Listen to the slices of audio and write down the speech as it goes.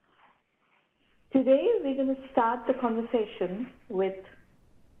Today, we're going to start the conversation with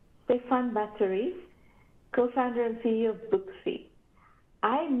Stefan Batory, co-founder and CEO of Booksy.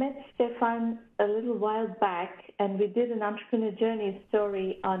 I met Stefan a little while back, and we did an entrepreneur journey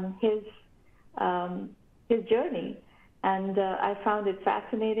story on his journey, and I found it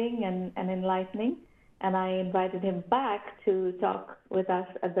fascinating and enlightening. And I invited him back to talk with us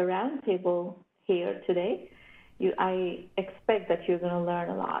at the roundtable here today. I expect that you're going to learn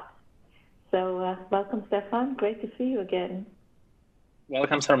a lot. So welcome, Stefan. Great to see you again.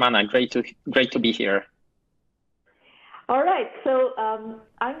 Welcome, Sarmana. Great to be here. All right. So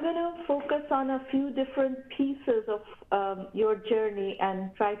I'm going to focus on a few different pieces of your journey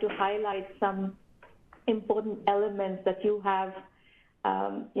and try to highlight some important elements that you have,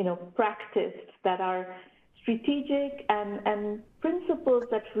 practiced that are strategic and principles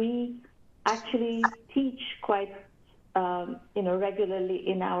that we actually teach quite regularly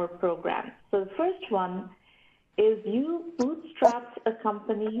in our program. So the first one is you bootstrapped a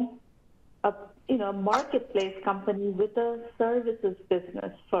company, a marketplace company with a services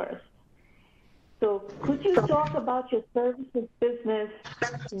business first. So could you talk about your services business?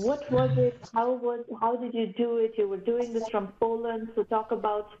 What was it? How did you do it? You were doing this from Poland. So talk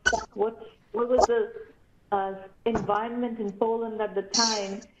about what was the environment in Poland at the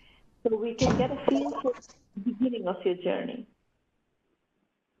time, so we can get a feel for the beginning of your journey.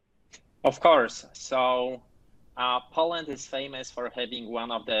 Of course. So Poland is famous for having one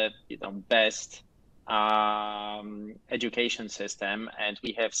of the best education system, and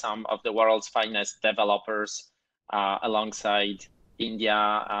we have some of the world's finest developers alongside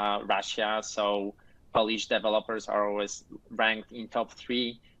India, Russia. So Polish developers are always ranked in top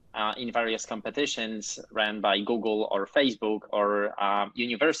 3 in various competitions ran by Google or Facebook or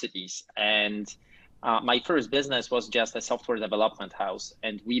universities. And my first business was just a software development house,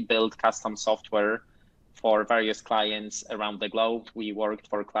 and we built custom software for various clients around the globe. We worked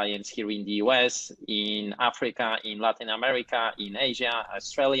for clients here in the US, in Africa, in Latin America, in Asia,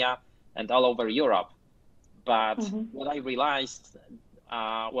 Australia, and all over Europe. But what I realized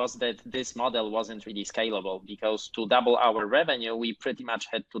was that this model wasn't really scalable, because to double our revenue, we pretty much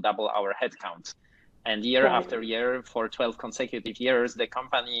had to double our headcount. And year after year, for 12 consecutive years, the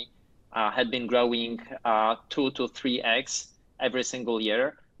company had been growing 2 to 3x every single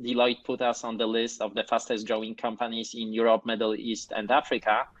year. Deloitte put us on the list of the fastest growing companies in Europe, Middle East, and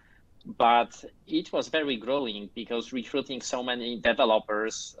Africa. But it was very grueling, because recruiting so many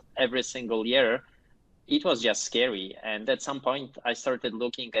developers every single year, it was just scary. And at some point, I started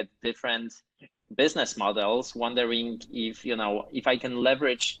looking at different business models, wondering if I can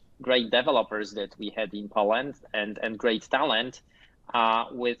leverage great developers that we had in Poland and great talent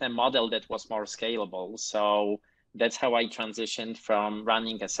with a model that was more scalable. So that's how I transitioned from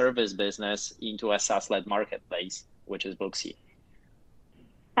running a service business into a SaaS-led marketplace, which is Booksy.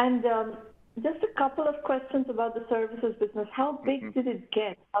 And just a couple of questions about the services business. How big did it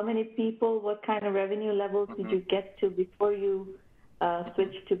get? How many people? What kind of revenue levels did you get to before you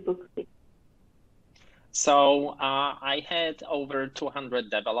switched to Booksy? So I had over 200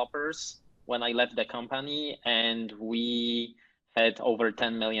 developers when I left the company, and we had over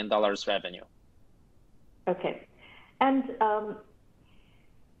 $10 million revenue. Okay. And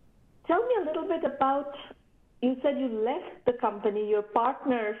tell me a little bit about, you said you left the company, your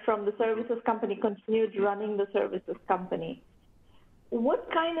partner from the services company continued running the services company. What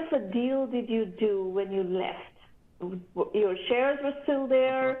kind of a deal did you do when you left? Your shares were still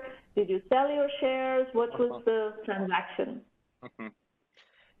there? Did you sell your shares? What was the transaction?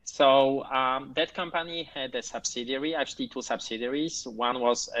 So that company had a subsidiary, actually 2 subsidiaries. One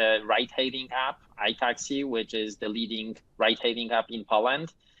was a ride-hailing app, iTaxi, which is the leading ride-hailing app in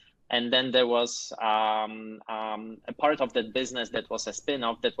Poland. And then there was a part of that business that was a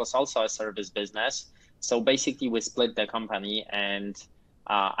spin-off that was also a service business. So basically, we split the company, and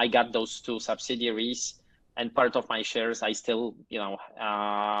I got those 2 subsidiaries. And part of my shares, I still,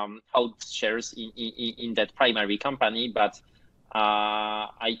 hold shares in that primary company, but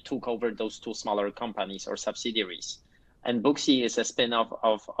I took over those 2 smaller companies or subsidiaries. And Booksy is a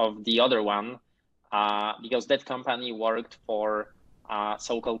spin-off of the other one, because that company worked for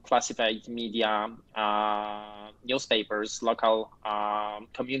so-called classified media newspapers, local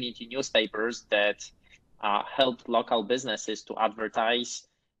community newspapers that helped local businesses to advertise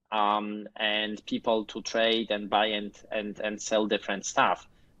and people to trade and buy and sell different stuff,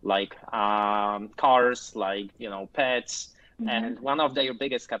 like cars, like pets. And one of their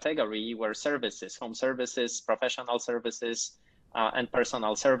biggest category were services, home services, professional services, and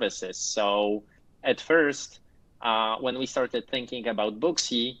personal services. So at first, when we started thinking about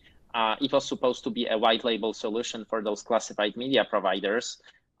Booksy, It was supposed to be a white label solution for those classified media providers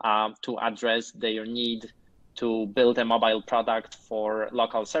to address their need to build a mobile product for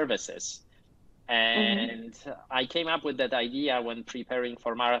local services. And I came up with that idea when preparing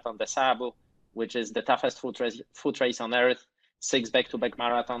for Marathon des Sables, which is the toughest foot race on earth, 6 back-to-back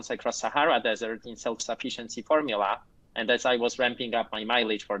marathons across Sahara Desert in self-sufficiency formula. And as I was ramping up my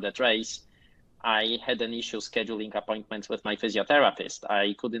mileage for that race, I had an issue scheduling appointments with my physiotherapist.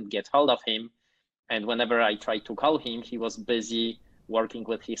 I couldn't get hold of him. And whenever I tried to call him, he was busy working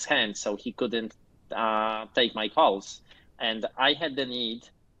with his hands, so he couldn't take my calls. And I had the need.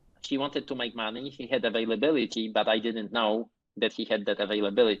 He wanted to make money. He had availability, but I didn't know that he had that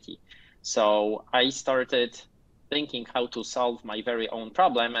availability. So I started thinking how to solve my very own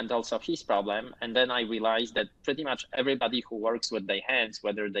problem and also his problem. And then I realized that pretty much everybody who works with their hands,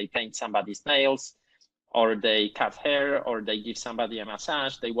 whether they paint somebody's nails or they cut hair or they give somebody a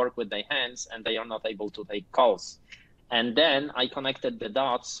massage, they work with their hands and they are not able to take calls. And then I connected the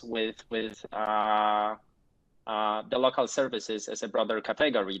dots with the local services as a broader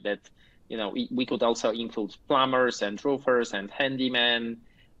category that, we could also include plumbers and roofers and handymen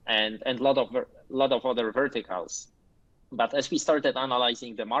and a lot of other verticals. But as we started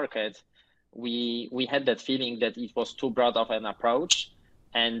analyzing the market, we had that feeling that it was too broad of an approach,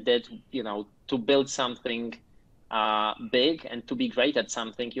 and that, to build something big and to be great at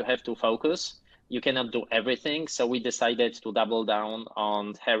something, you have to focus. You cannot do everything. So we decided to double down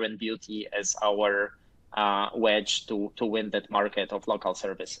on hair and beauty as our wedge to win that market of local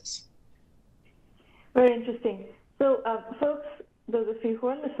services. Very interesting. So folks, those of you who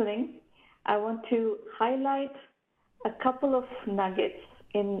are listening, I want to highlight a couple of nuggets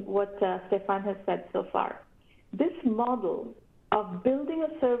in what Stefan has said so far. This model of building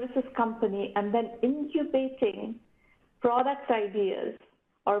a services company and then incubating product ideas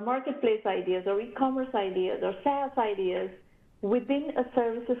or marketplace ideas or e-commerce ideas or SaaS ideas within a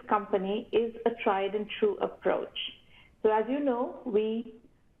services company is a tried and true approach. So as you know, we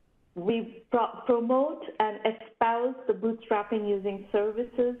promote and espouse the bootstrapping using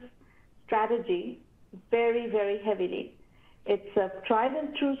services strategy very, very heavily. It's a tried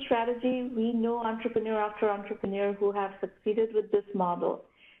and true strategy. We know entrepreneur after entrepreneur who have succeeded with this model.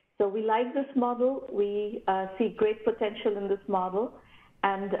 So we like this model. We see great potential in this model.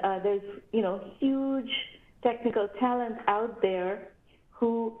 And there's, huge technical talent out there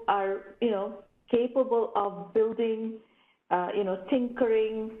who are, capable of building,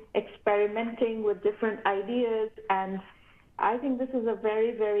 tinkering, experimenting with different ideas. And I think this is a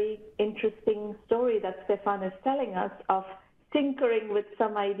very, very interesting story that Stefan is telling us of tinkering with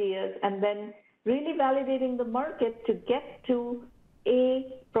some ideas and then really validating the market to get to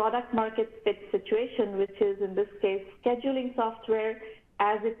a product market fit situation, which is in this case scheduling software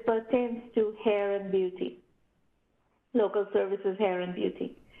as it pertains to hair and beauty, local services, hair and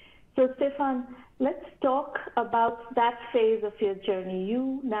beauty. So Stefan, let's talk about that phase of your journey.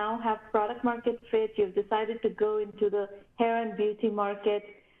 You now have product market fit. You've decided to go into the hair and beauty market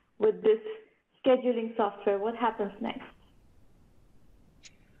with this scheduling software. What happens next?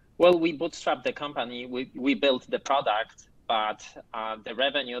 Well, we bootstrapped the company. We built the product, but the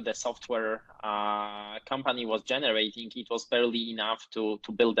revenue the software company was generating, it was barely enough to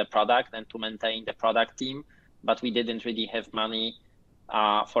build the product and to maintain the product team. But we didn't really have money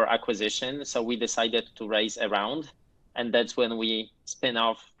for acquisition. So we decided to raise a round. And that's when we spin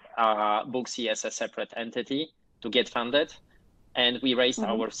off Booksy as a separate entity to get funded. And we raised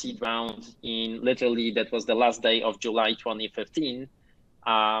our seed round in literally, that was the last day of July 2015.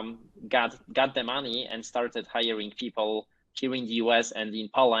 Got the money and started hiring people here in the US and in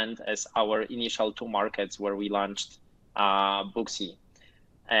Poland as our initial 2 markets where we launched Booksy.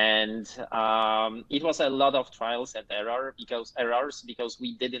 And it was a lot of trials and errors because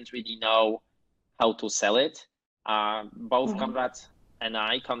we didn't really know how to sell it. Both Konrad and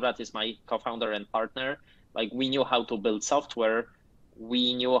I, Konrad is my co-founder and partner, we knew how to build software.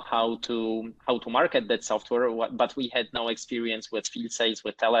 We knew how to market that software, but we had no experience with field sales,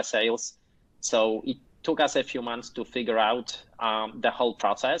 with telesales. So it took us a few months to figure out the whole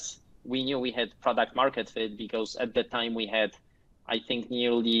process. We knew we had product market fit because at the time we had, I think,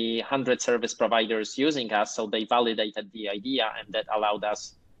 nearly 100 service providers using us. So they validated the idea, and that allowed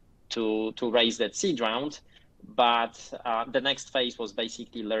us to raise that seed round. But the next phase was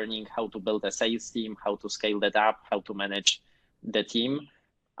basically learning how to build a sales team, how to scale that up, how to manage the team.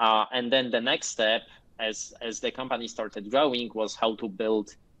 And then the next step, as the company started growing, was how to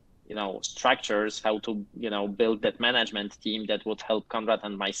build structures, how to build that management team that would help Konrad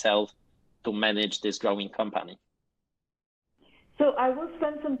and myself to manage this growing company. So I will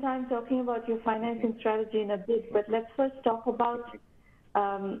spend some time talking about your financing strategy in a bit, but let's first talk about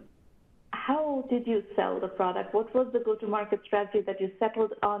how did you sell the product? What was the go-to-market strategy that you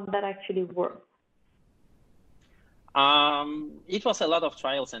settled on that actually worked? It was a lot of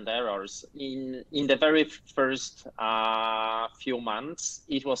trials and errors. In the very first few months,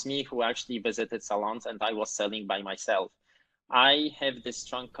 it was me who actually visited salons and I was selling by myself. I have this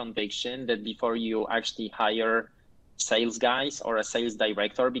strong conviction that before you actually hire sales guys or a sales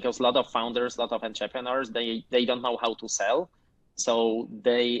director, because a lot of founders, a lot of entrepreneurs, they don't know how to sell. So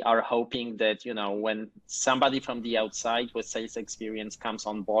they are hoping that, you know, when somebody from the outside with sales experience comes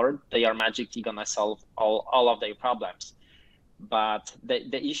on board, they are magically gonna solve all of their problems. But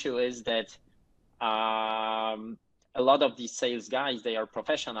the issue is that a lot of these sales guys, they are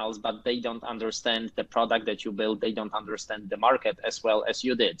professionals, but they don't understand the product that you build. They don't understand the market as well as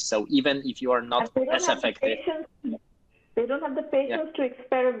you did. So even if you are not as effective, they don't have the patience to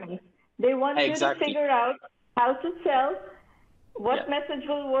experiment. They want you to figure out how to sell, what message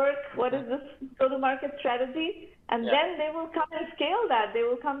will work, what is this go-to-market strategy, and then they will come and scale that. They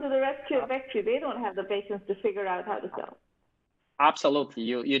will come to the rescue of victory. They don't have the patience to figure out how to sell. Absolutely,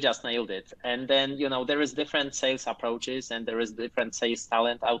 you just nailed it. And then, you know, there is different sales approaches and there is different sales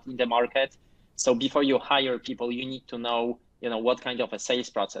talent out in the market. So before you hire people, you need to know, you know, what kind of a sales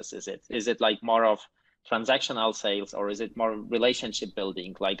process is it? Is it like more of transactional sales, or is it more relationship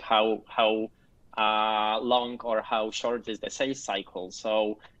building? Like how long or how short is the sales cycle?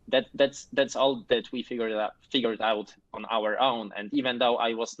 So that's all that we figured out on our own. And even though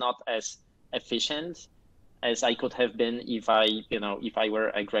I was not as efficient as I could have been if I were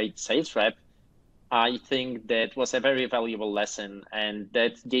a great sales rep, I think that was a very valuable lesson, and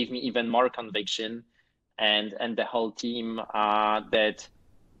that gave me even more conviction and the whole team that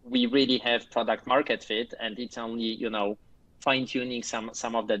we really have product market fit, and it's only, you know, fine-tuning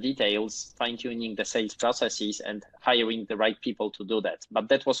some of the details, fine-tuning the sales processes and hiring the right people to do that. But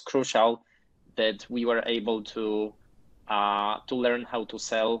that was crucial, that we were able to learn how to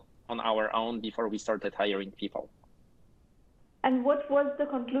sell on our own before we started hiring people. And what was the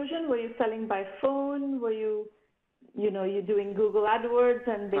conclusion? Were you selling by phone? Were you doing Google AdWords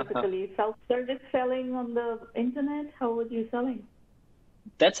and basically self-service selling on the internet? How were you selling?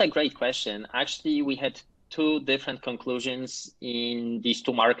 That's a great question. Actually, we had two different conclusions in these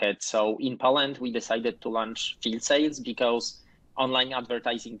two markets. So in Poland, we decided to launch field sales because online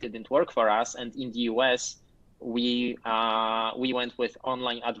advertising didn't work for us. And in the US, we went with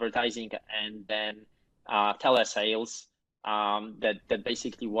online advertising and then telesales that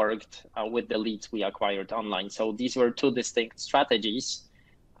basically worked with the leads we acquired online. So these were two distinct strategies.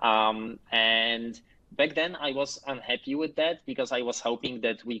 And back then I was unhappy with that because I was hoping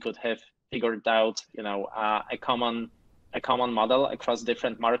that we could have figured out, you know, a common model across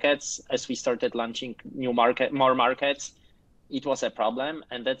different markets. As we started launching more markets, it was a problem.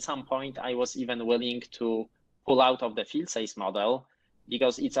 And at some point I was even willing to pull out of the field sales model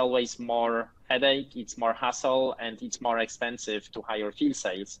because it's always more headache, it's more hassle, and it's more expensive to hire field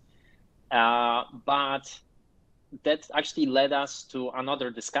sales. But that actually led us to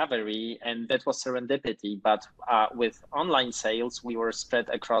another discovery, and that was serendipity. But with online sales, we were spread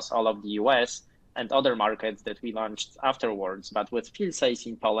across all of the US and other markets that we launched afterwards. But with field sales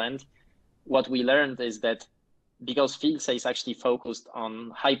in Poland, what we learned is that because field sales actually focused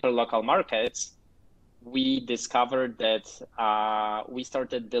on hyper-local markets, we discovered that we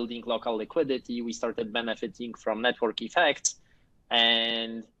started building local liquidity, we started benefiting from network effects,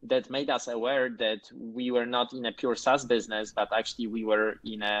 and that made us aware that we were not in a pure SaaS business, but actually we were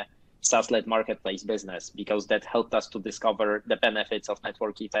in a SaaS-led marketplace business, because that helped us to discover the benefits of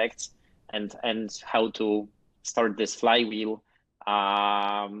network effects and how to start this flywheel.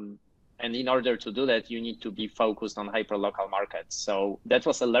 And in order to do that, you need to be focused on hyper-local markets. So that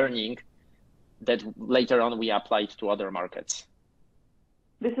was a learning that later on we applied to other markets.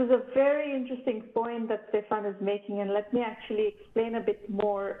 This is a very interesting point that Stefan is making, and let me actually explain a bit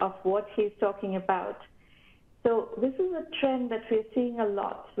more of what he's talking about. So this is a trend that we're seeing a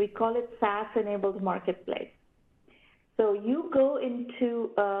lot. We call it SaaS-enabled marketplace. So you go into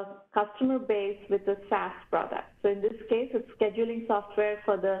a customer base with a SaaS product. So in this case, it's scheduling software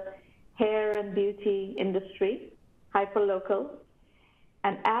for the hair and beauty industry, hyper-local.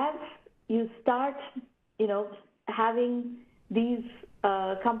 And as you start, having these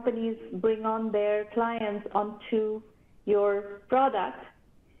companies bring on their clients onto your product,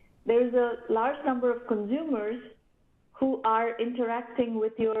 there's a large number of consumers who are interacting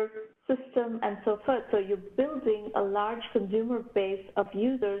with your system and so forth. So you're building a large consumer base of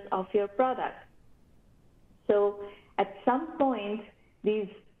users of your product. So at some point, the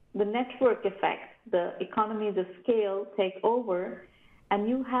network effect, the economies of scale take over, and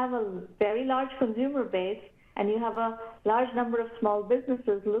you have a very large consumer base, and you have a large number of small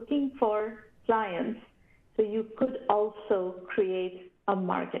businesses looking for clients. So you could also create a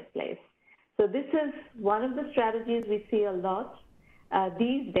marketplace. So this is one of the strategies we see a lot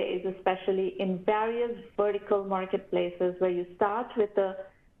these days, especially in various vertical marketplaces, where you start with a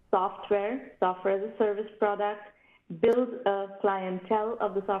software as a service product, build a clientele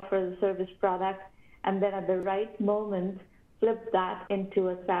of the software as a service product, and then at the right moment, flip that into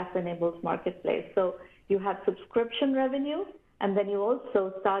a SaaS-enabled marketplace. So you have subscription revenue, and then you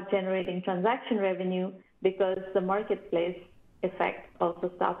also start generating transaction revenue because the marketplace effect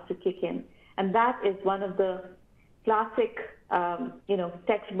also starts to kick in. And that is one of the classic,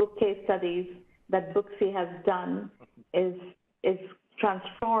 textbook case studies that Booksy has done, is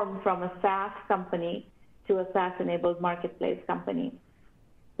transformed from a SaaS company to a SaaS-enabled marketplace company.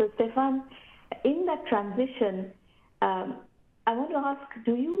 So Stefan, in that transition, I want to ask,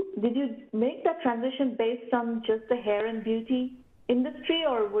 did you make that transition based on just the hair and beauty industry,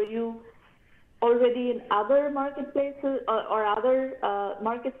 or were you already in other marketplaces or other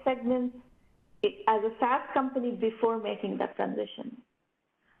market segments as a SaaS company before making that transition?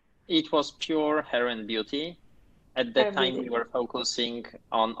 It was pure hair and beauty. At that time, we were focusing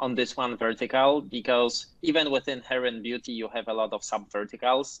on this one vertical, because even within hair and beauty, you have a lot of sub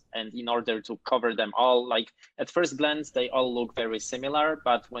verticals. And in order to cover them all, like at first glance, they all look very similar.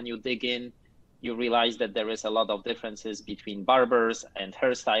 But when you dig in, you realize that there is a lot of differences between barbers and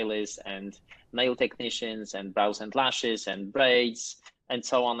hairstylists and nail technicians and brows and lashes and braids and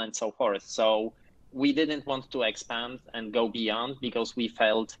so on and so forth. So we didn't want to expand and go beyond, because we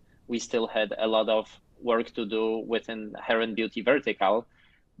felt we still had a lot of work to do within hair and beauty vertical.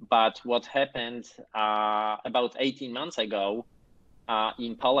 But what happened about 18 months ago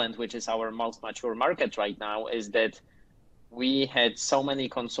in Poland, which is our most mature market right now, is that we had so many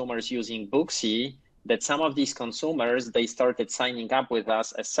consumers using Booksy that some of these consumers, they started signing up with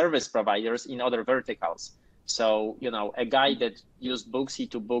us as service providers in other verticals. So, a guy that used Booksy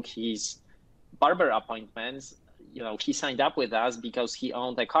to book his barber appointments, he signed up with us because he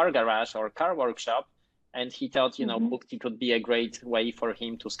owned a car garage or car workshop, and he thought, Booksy could be a great way for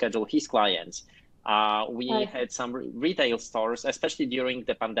him to schedule his clients. We had some retail stores, especially during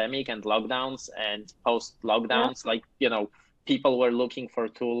the pandemic and lockdowns and post-lockdowns, people were looking for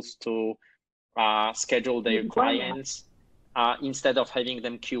tools to schedule their clients instead of having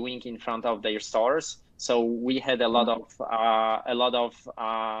them queuing in front of their stores. So we had a lot of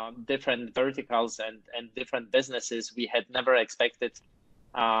different verticals and different businesses we had never expected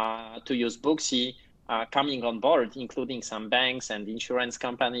to use Booksy coming on board, including some banks and insurance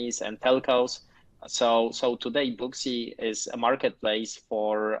companies and telcos. So today, Booksy is a marketplace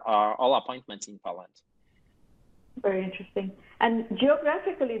for all appointments in Poland. Very interesting. And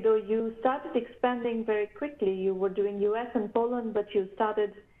geographically, though, you started expanding very quickly. You were doing US and Poland, but you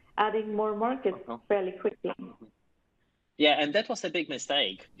started adding more markets fairly quickly. Yeah, and that was a big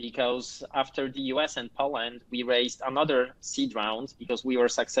mistake, because after the US and Poland, we raised another seed round because we were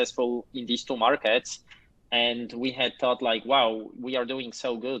successful in these two markets. And we had thought wow, we are doing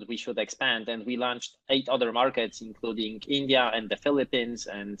so good, we should expand. And we launched 8 other markets, including India and the Philippines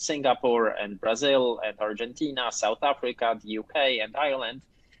and Singapore and Brazil and Argentina, South Africa, the UK and Ireland.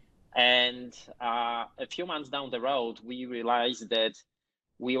 And a few months down the road, we realized that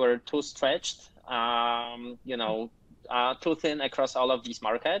we were too stretched, too thin across all of these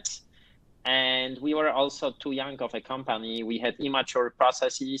markets. And we were also too young of a company. We had immature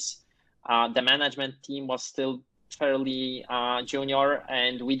processes. The management team was still fairly junior,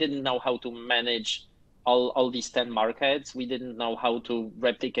 and we didn't know how to manage all these 10 markets. We didn't know how to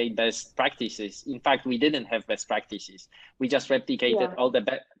replicate best practices. In fact, we didn't have best practices. We just replicated all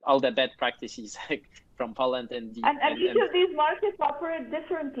the bad practices from Poland and each of these markets operate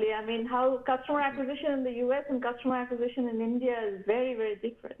differently. I mean, how customer acquisition in the US and customer acquisition in India is very, very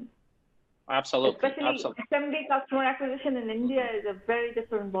different. Absolutely. Especially SMB customer acquisition in India is a very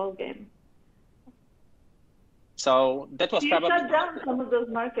different ballgame. So that was probably... You shut down some of those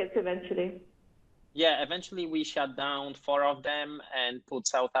markets eventually. Yeah, eventually we shut down 4 of them and put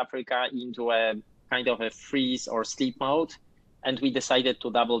South Africa into a kind of a freeze or sleep mode. And we decided to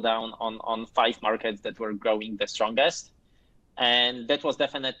double down on 5 markets that were growing the strongest. And that was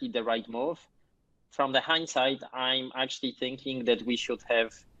definitely the right move. From the hindsight, I'm actually thinking that we should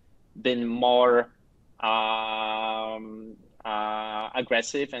have been more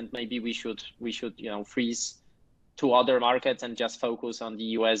aggressive, and maybe we should freeze 2 other markets and just focus on the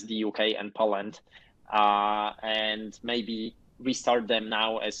US, the UK, and Poland. and maybe restart them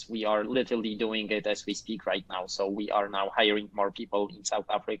now, as we are literally doing it as we speak right now. So we are now hiring more people in South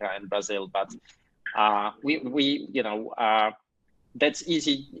Africa and Brazil, but that's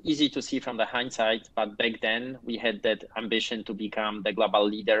easy to see from the hindsight, but back then we had that ambition to become the global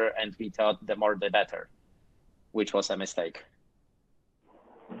leader, and we thought the more the better, which was a mistake.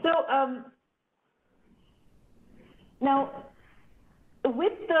 So now,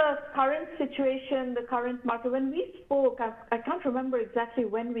 with the current situation, the current market, when we spoke, I can't remember exactly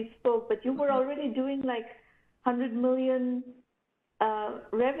when we spoke, but you were already doing like 100 million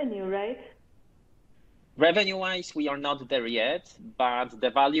revenue, right? Revenue-wise, we are not there yet, but the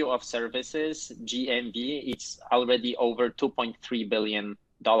value of services, GMV, it's already over $2.3 billion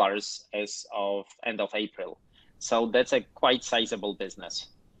as of end of April. So that's a quite sizable business.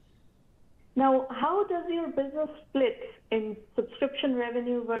 Now, how does your business split in subscription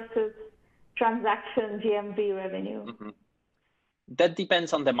revenue versus transaction GMV revenue? That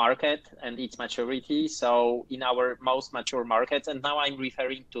depends on the market and its maturity. So in our most mature markets, and now I'm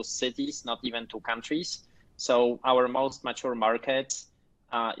referring to cities, not even to countries. So our most mature markets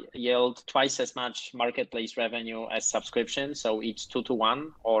yield twice as much marketplace revenue as subscription. So it's 2 to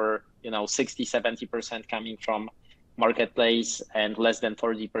 1, or 60-70% coming from marketplace and less than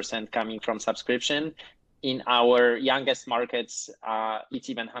 40% coming from subscription. In our youngest markets, it's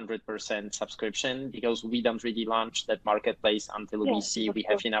even 100% subscription, because we don't really launch that marketplace until we see we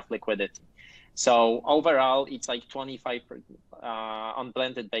have enough liquidity. So overall, it's like 25 on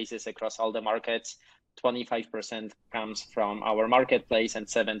blended basis across all the markets. 25% comes from our marketplace and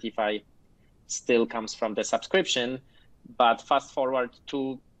 75 still comes from the subscription. But fast forward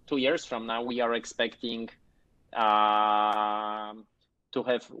two years from now, we are expecting to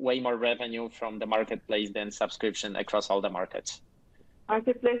have way more revenue from the marketplace than subscription across all the markets.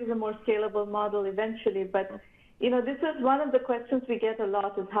 Marketplace is a more scalable model eventually, but this is one of the questions we get a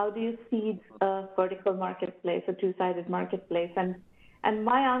lot, is how do you seed a vertical marketplace, a two-sided marketplace? And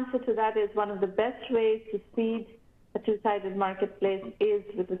my answer to that is, one of the best ways to seed a two-sided marketplace is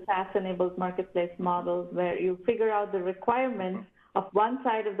with a SaaS-enabled marketplace model, where you figure out the requirements of one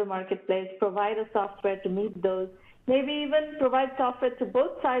side of the marketplace, provide a software to meet those, maybe even provide software to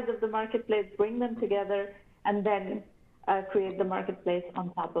both sides of the marketplace, bring them together, and then create the marketplace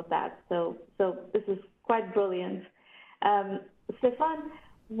on top of that. So this is quite brilliant. Stefan,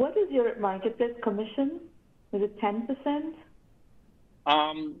 what is your marketplace commission? Is it 10%?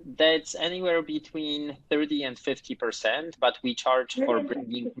 That's anywhere between 30 and 50%, but we charge for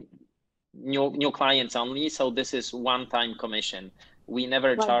bringing new clients only. So this is one-time commission. We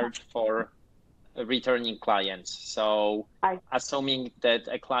never charge for returning clients. So assuming that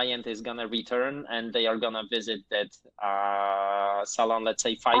a client is gonna return and they are gonna visit that salon, let's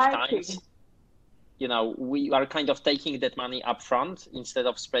say 5 times, we are kind of taking that money up front instead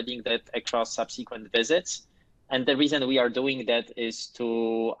of spreading that across subsequent visits. And the reason we are doing that is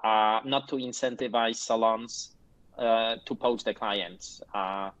to not to incentivize salons to poach the clients,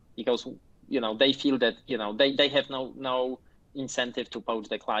 because they feel that they have no incentive to poach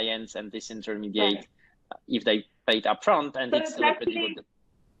the clients and disintermediate if they paid upfront, and it's still pretty good.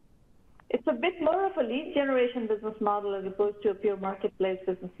 It's a bit more of a lead generation business model as opposed to a pure marketplace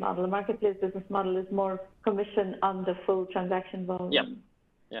business model. A marketplace business model is more commission on the full transaction volume.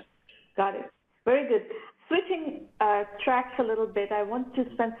 Yeah. Got it. Very good. Switching tracks a little bit, I want to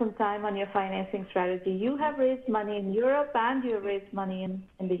spend some time on your financing strategy. You have raised money in Europe and you have raised money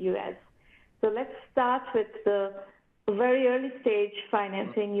in the US. So let's start with the very early stage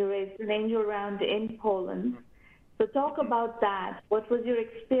financing. You raised an angel round in Poland. So talk about that. What was your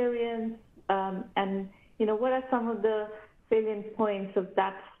experience? And what are some of the salient points of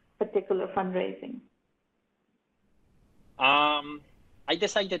that particular fundraising? I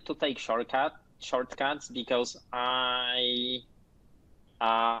decided to take shortcuts because I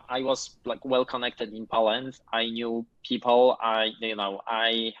was well connected in Poland. I knew people. I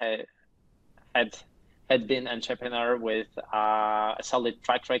had been an entrepreneur with a solid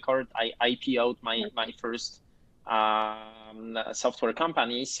track record. I IPO'd my first software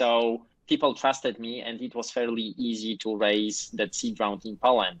company, so people trusted me, and it was fairly easy to raise that seed round in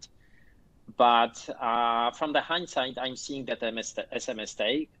Poland. But from the hindsight, I'm seeing that as a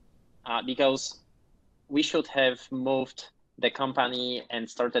mistake, because we should have moved the company and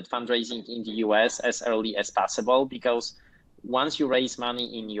started fundraising in the US as early as possible, because once you raise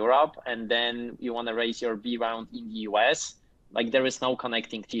money in Europe and then you want to raise your B round in the US, there is no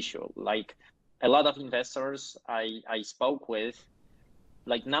connecting tissue. A lot of investors I spoke with,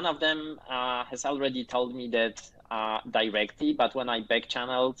 none of them has already told me that directly, but when I back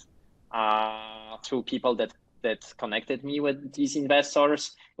channeled through people that connected me with these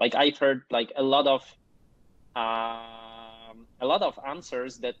investors. Like I've heard like a lot of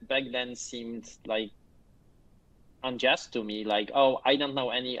answers that back then seemed like unjust to me. Like, oh, I don't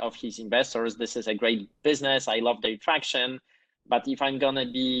know any of his investors. This is a great business. I love their traction. But if I'm gonna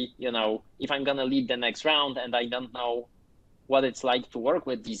be, if I'm gonna lead the next round and I don't know what it's like to work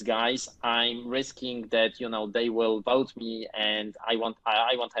with these guys, I'm risking that, they will vote me and I won't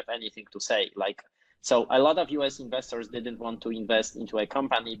have anything to say. Like, so a lot of US investors didn't want to invest into a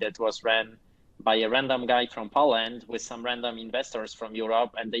company that was ran by a random guy from Poland with some random investors from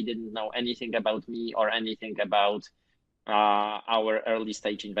Europe, and they didn't know anything about me or anything about our early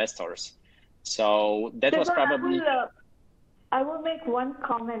stage investors. So that was probably. I will make one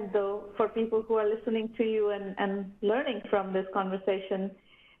comment though for people who are listening to you and learning from this conversation.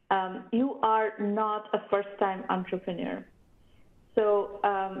 You are not a first-time entrepreneur. So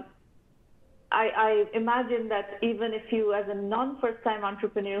I imagine that even if you, as a non-first-time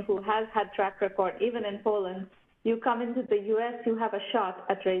entrepreneur who has had track record, even in Poland, you come into the US, you have a shot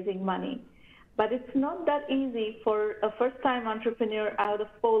at raising money. But it's not that easy for a first-time entrepreneur out of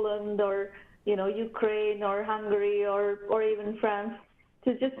Poland or Ukraine or Hungary or even France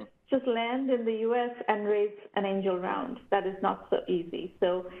to just land in the US and raise an angel round. That is not so easy.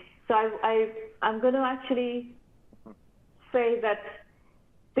 So I'm going to actually say that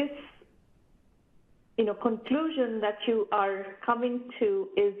this conclusion that you are coming to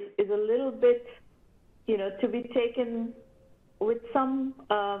is a little bit to be taken with some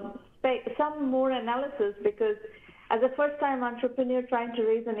more analysis, because as a first-time entrepreneur trying to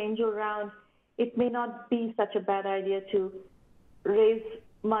raise an angel round, it may not be such a bad idea to raise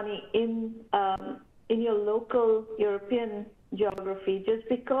money in your local European geography, just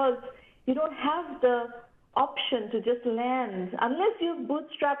because you don't have the option to just land unless you've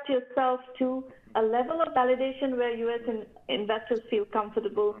bootstrapped yourself to a level of validation where US investors feel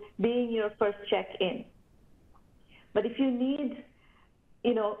comfortable being your first check in. But if you need,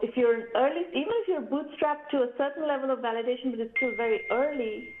 if you're early, even if you're bootstrapped to a certain level of validation, but it's still very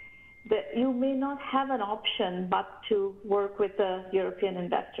early, that you may not have an option but to work with a European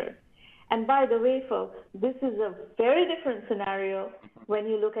investor. And by the way, folks, this is a very different scenario when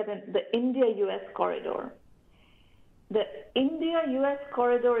you look at the India-US corridor. The India-US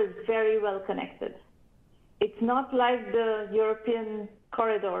corridor is very well connected. It's not like the European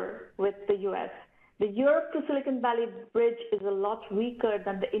corridor with the US. The Europe to Silicon Valley bridge is a lot weaker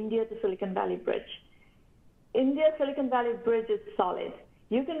than the India to Silicon Valley bridge. India-Silicon Valley bridge is solid.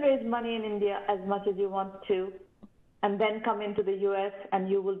 You can raise money in India as much as you want to, and then come into the US, and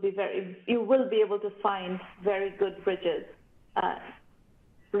you will be able to find very good bridges,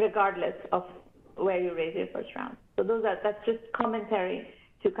 regardless of where you raise your first round. So that's just commentary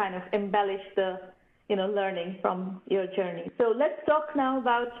to kind of embellish the learning from your journey. So let's talk now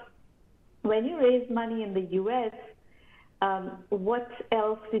about when you raise money in the US. What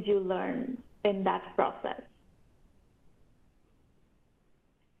else did you learn in that process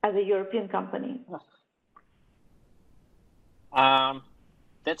as a European company?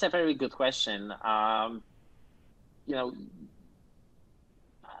 That's a very good question.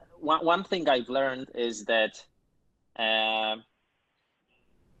 One thing I've learned is that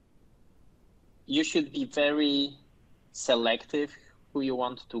you should be very selective who you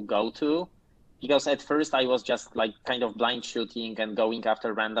want to go to, because at first I was just like kind of blind shooting and going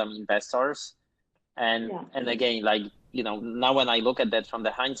after random investors. And again, like, now when I look at that from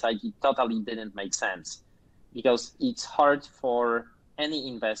the hindsight, it totally didn't make sense, because it's hard for any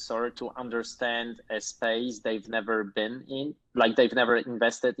investor to understand a space they've never been in, like they've never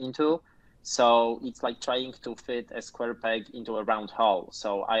invested into. So it's like trying to fit a square peg into a round hole.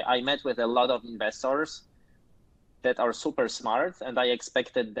 So I met with a lot of investors that are super smart, and I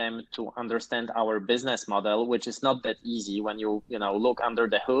expected them to understand our business model, which is not that easy when you look under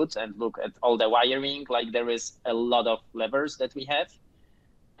the hood and look at all the wiring. Like, there is a lot of levers that we have,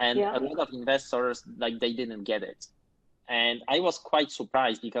 and a lot of investors, like, they didn't get it. And I was quite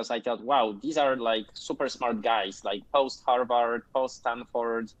surprised, because I thought, wow, these are like super smart guys, like post Harvard, post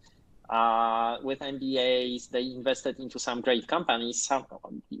Stanford, with MBAs. They invested into some great companies.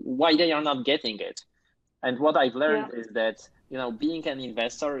 Why they are not getting it? And what I've learned is that, being an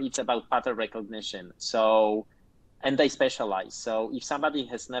investor, it's about pattern recognition. So, and they specialize. So if somebody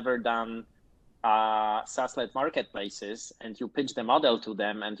has never done SaaS-led marketplaces, and you pitch the model to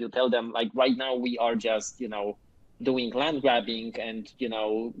them and you tell them, like, right now we are just, doing land grabbing, and,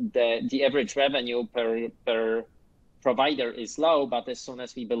 the average revenue per provider is low, but as soon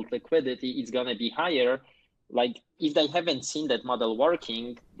as we build liquidity, it's going to be higher. like if they haven't seen that model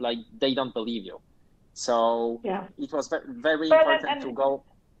working, like they don't believe you. So Yeah. it was very important to go.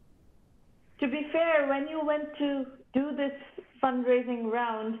 To be fair, when you went to do this fundraising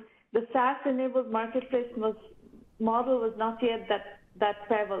round, the SaaS-enabled marketplace model was not yet that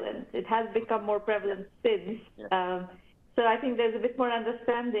prevalent. It has become more prevalent since. Yeah. So I think there's a bit more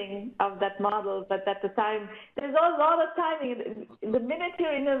understanding of that model, but at the time, there's a lot of timing. The minute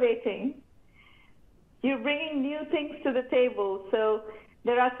you're innovating, you're bringing new things to the table. So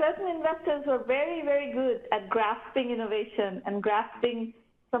there are certain investors who are very, very good at grasping innovation and grasping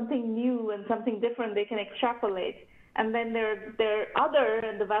something new and something different they can extrapolate. And then there are other,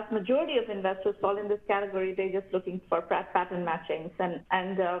 and the vast majority of investors fall in this category. They're just looking for pattern matchings.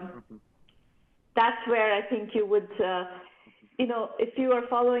 And that's where I think you would, if you are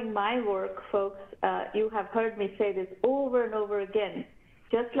following my work, folks, you have heard me say this over and over again.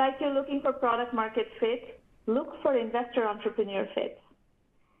 Just like you're looking for product market fit, look for investor entrepreneur fit.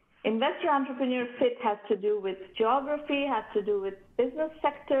 Investor entrepreneur fit has to do with geography, has to do with business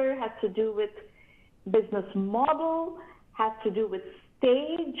sector, has to do with business model, has to do with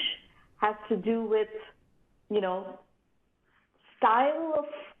stage, has to do with, style of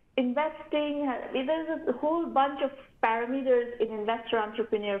investing. There's a whole bunch of parameters in investor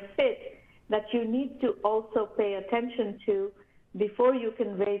entrepreneur fit that you need to also pay attention to before you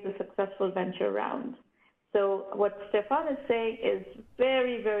can raise a successful venture round. So what Stefan is saying is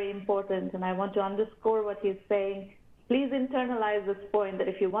very, very important, and I want to underscore what he's saying. Please internalize this point that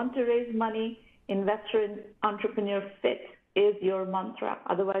if you want to raise money, investor and entrepreneur fit is your mantra.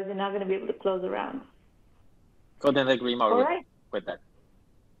 Otherwise, you're not going to be able to close a round. Couldn't agree more with that.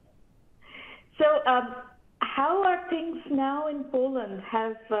 So how are things now in Poland?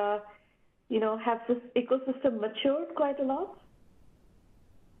 Have this ecosystem matured quite a lot?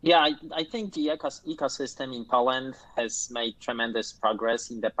 Yeah, I think the ecosystem in Poland has made tremendous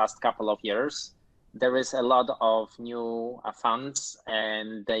progress in the past couple of years. There is a lot of new funds,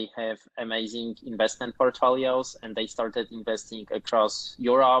 and they have amazing investment portfolios, and they started investing across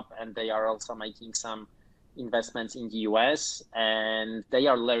Europe, and they are also making some investments in the US, and they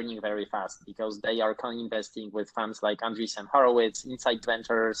are learning very fast because they are co-investing with funds like Andreessen Horowitz, Insight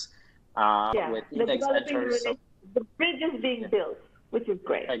Ventures, with Index Ventures. The bridge is being built, which is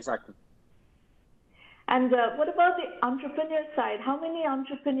great. Exactly. And what about the entrepreneur side? How many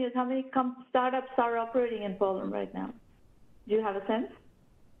entrepreneurs, how many startups are operating in Poland right now? Do you have a sense?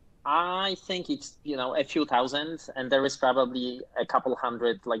 I think it's, a few thousand, and there is probably a couple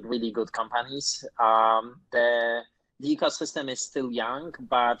hundred like really good companies. The ecosystem is still young,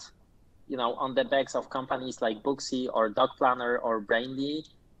 but on the backs of companies like Booksy or Dog Planner or Brainly,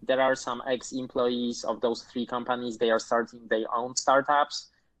 there are some ex-employees of those three companies. They are starting their own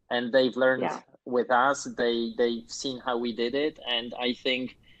startups, and they've learned with us. They've seen how we did it, and I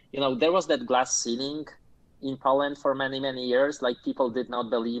think there was that glass ceiling in Poland for many, many years. Like, people did not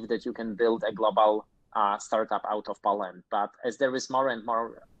believe that you can build a global startup out of Poland. But as there is more and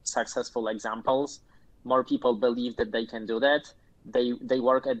more successful examples, more people believe that they can do that. They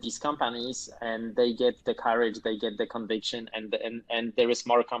work at these companies, and they get the courage, they get the conviction, and there is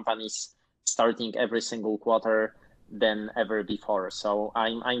more companies starting every single quarter than ever before. So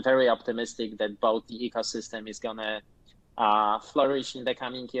I'm very optimistic that both the ecosystem is gonna flourish in the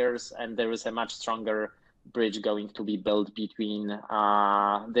coming years, and there is a much stronger bridge going to be built between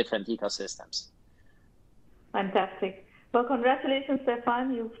different ecosystems. Fantastic. Well, congratulations,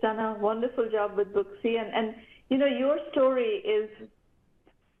 Stefan. You've done a wonderful job with Booksy, and your story is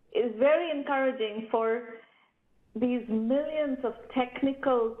very encouraging for these millions of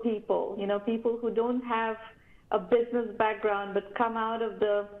technical people, people who don't have a business background but come out of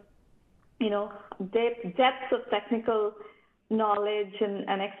the, depths of technical knowledge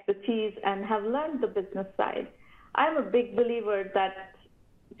and expertise and have learned the business side. I'm a big believer that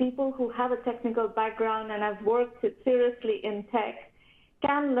people who have a technical background and have worked seriously in tech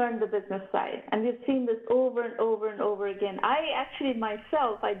can learn the business side. And we've seen this over and over and over again.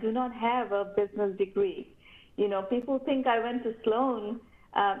 I do not have a business degree. People think I went to Sloan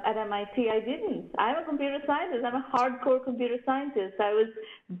at MIT. I didn't. I'm a computer scientist. I'm a hardcore computer scientist. I was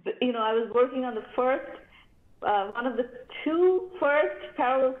working on the one of the two first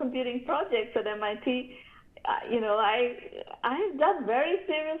parallel computing projects at MIT. I've done very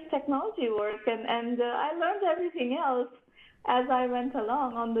serious technology work, and I learned everything else as I went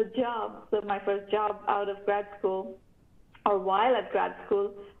along on the job. So my first job out of grad school, or while at grad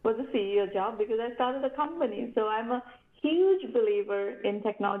school, was a CEO job because I started a company. So I'm a huge believer in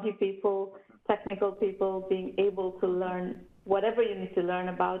technology people, technical people being able to learn whatever you need to learn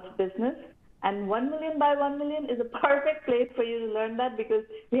about business And 1 million by 1 million is a perfect place for you to learn that, because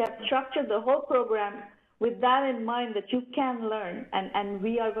we have structured the whole program with that in mind, that you can learn, and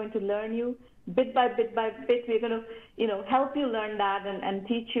we are going to learn you bit by bit by bit. We're going to, help you learn that and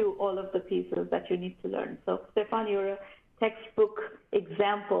teach you all of the pieces that you need to learn. So Stefan, you're a textbook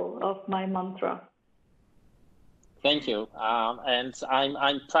example of my mantra. Thank you. And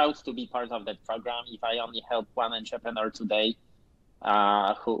I'm proud to be part of that program. If I only help one entrepreneur today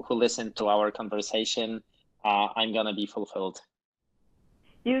who listened to our conversation, I'm going to be fulfilled.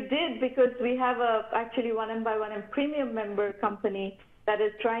 You did, because we have actually 1 by 1 premium member company that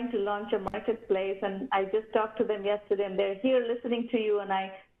is trying to launch a marketplace. And I just talked to them yesterday, and they're here listening to you. And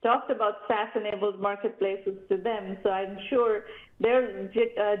I talked about SaaS-enabled marketplaces to them. So I'm sure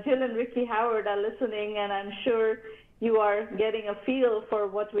Jill and Ricky Howard are listening, and I'm sure you are getting a feel for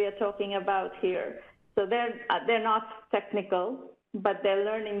what we are talking about here. So they're not technical, but they're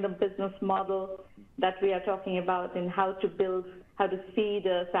learning the business model that we are talking about, and how to seed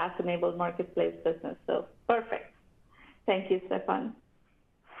a SaaS-enabled marketplace business. So perfect. Thank you, Stefan.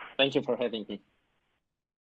 Thank you for having me.